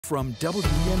From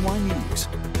WENY News,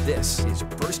 this is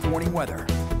First Warning Weather.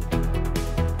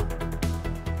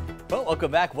 Well, welcome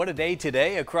back. What a day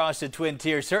today across the Twin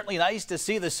Tiers. Certainly nice to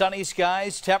see the sunny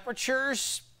skies.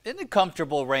 Temperatures in the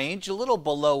comfortable range, a little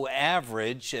below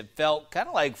average. It felt kind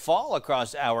of like fall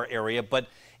across our area, but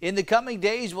in the coming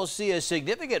days, we'll see a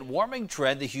significant warming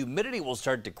trend. The humidity will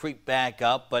start to creep back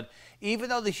up, but even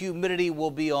though the humidity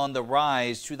will be on the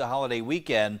rise through the holiday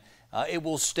weekend, it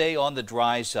will stay on the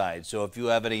dry side. So if you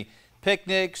have any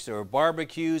picnics or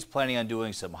barbecues, planning on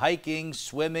doing some hiking,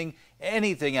 swimming,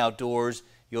 anything outdoors,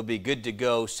 you'll be good to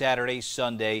go Saturday,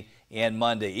 Sunday, and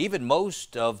Monday. Even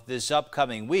most of this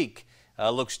upcoming week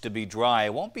looks to be dry.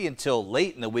 It won't be until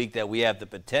late in the week that we have the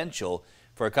potential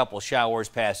for a couple showers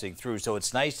passing through. So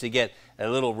it's nice to get a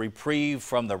little reprieve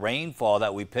from the rainfall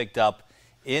that we picked up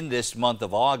in this month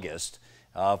of August.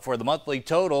 For the monthly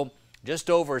total,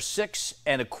 just over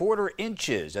 6¼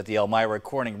 inches at the Elmira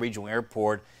Corning Regional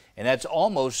Airport, and that's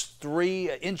almost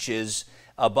 3 inches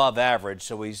above average.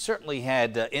 So we certainly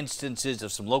had instances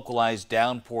of some localized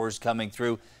downpours coming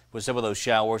through with some of those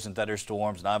showers and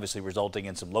thunderstorms, and obviously resulting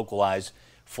in some localized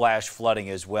flash flooding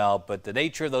as well. But the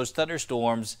nature of those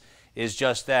thunderstorms is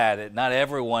just that. Not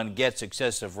everyone gets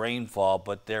excessive rainfall,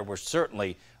 but there were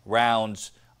certainly rounds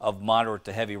of moderate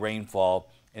to heavy rainfall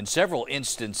in several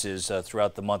instances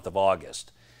throughout the month of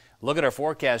August. Look at our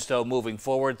forecast, though, moving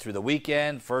forward through the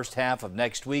weekend, first half of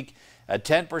next week, a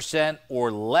 10%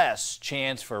 or less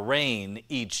chance for rain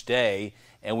each day,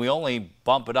 and we only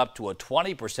bump it up to a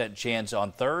 20% chance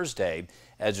on Thursday,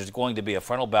 as there's going to be a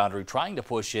frontal boundary trying to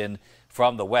push in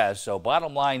from the west. So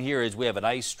bottom line here is we have a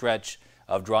nice stretch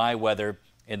of dry weather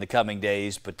in the coming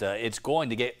days, but it's going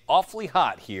to get awfully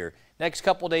hot here. Next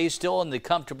couple days still in the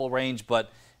comfortable range,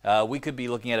 but we could be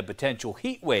looking at a potential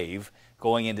heat wave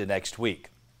going into next week.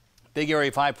 Big area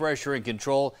of high pressure and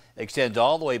control extends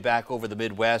all the way back over the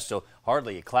Midwest, so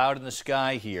hardly a cloud in the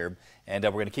sky here. And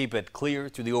we're going to keep it clear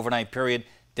through the overnight period.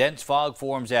 Dense fog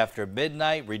forms after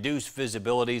midnight, reduced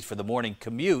visibilities for the morning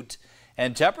commute.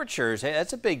 And temperatures, hey,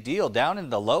 that's a big deal, down in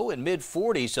the low and mid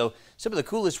 40s. So some of the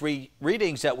coolest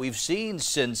readings that we've seen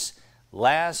since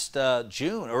last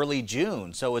June, early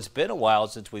June. So it's been a while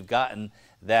since we've gotten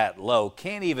that low.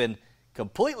 Can't even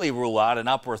completely rule out an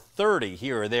upper 30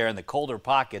 here or there in the colder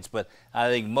pockets, but I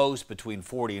think most between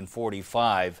 40 and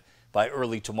 45 by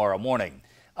early tomorrow morning.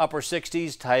 Upper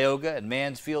 60s, Tioga and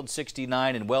Mansfield,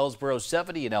 69 in Wellsboro,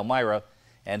 70 in Elmira,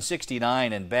 and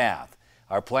 69 in Bath.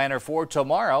 Our planner for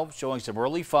tomorrow showing some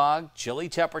early fog, chilly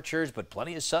temperatures, but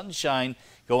plenty of sunshine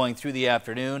going through the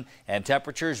afternoon, and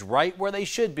temperatures right where they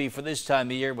should be for this time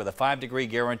of year with a 5-degree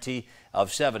guarantee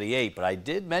of 78. But I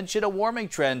did mention a warming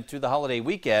trend through the holiday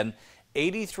weekend.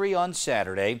 83 on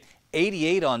Saturday,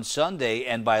 88 on Sunday,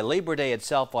 and by Labor Day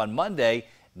itself on Monday,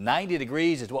 90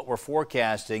 degrees is what we're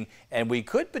forecasting, and we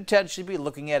could potentially be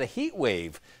looking at a heat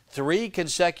wave. 3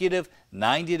 consecutive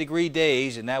 90-degree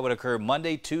days, and that would occur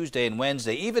Monday, Tuesday, and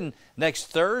Wednesday, even next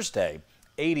Thursday,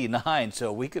 89.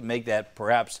 So we could make that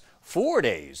perhaps 4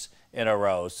 days in a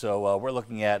row. So we're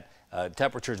looking at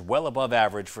temperatures well above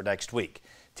average for next week.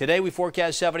 Today we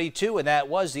forecast 72, and that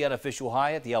was the unofficial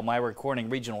high at the Elmira Corning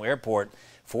Regional Airport.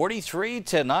 43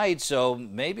 tonight, so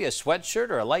maybe a sweatshirt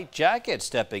or a light jacket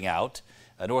stepping out.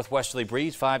 A northwesterly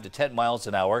breeze, 5 to 10 miles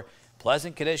an hour.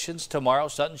 Pleasant conditions tomorrow,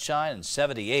 sunshine and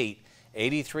 78.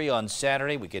 83 on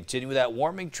Saturday. We continue that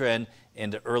warming trend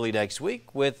into early next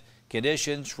week with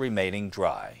conditions remaining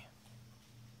dry.